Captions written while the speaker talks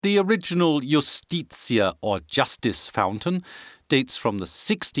The original Justitia, or Justice Fountain, dates from the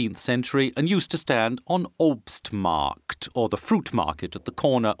 16th century and used to stand on Obstmarkt, or the fruit market at the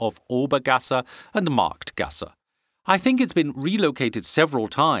corner of Obergasse and Marktgasse. I think it's been relocated several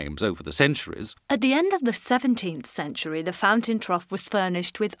times over the centuries. At the end of the 17th century, the fountain trough was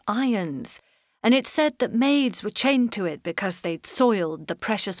furnished with irons, and it's said that maids were chained to it because they'd soiled the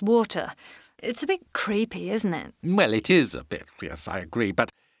precious water. It's a bit creepy, isn't it? Well, it is a bit, yes, I agree, but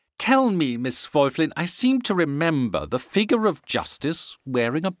tell me, Miss Voiflin, I seem to remember the figure of Justice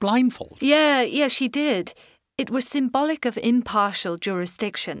wearing a blindfold. Yeah, she did. It was symbolic of impartial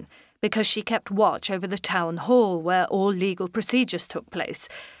jurisdiction, because she kept watch over the town hall where all legal procedures took place.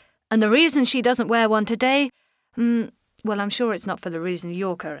 And the reason she doesn't wear one today, well, I'm sure it's not for the reason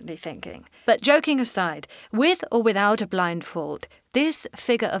you're currently thinking. But joking aside, with or without a blindfold, this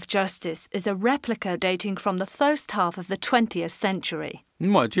figure of Justice is a replica dating from the first half of the 20th century.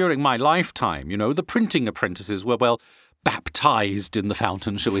 Well, during my lifetime, the printing apprentices were, baptised in the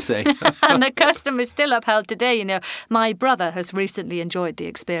fountain, shall we say. And the custom is still upheld today, My brother has recently enjoyed the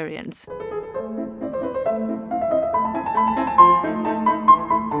experience.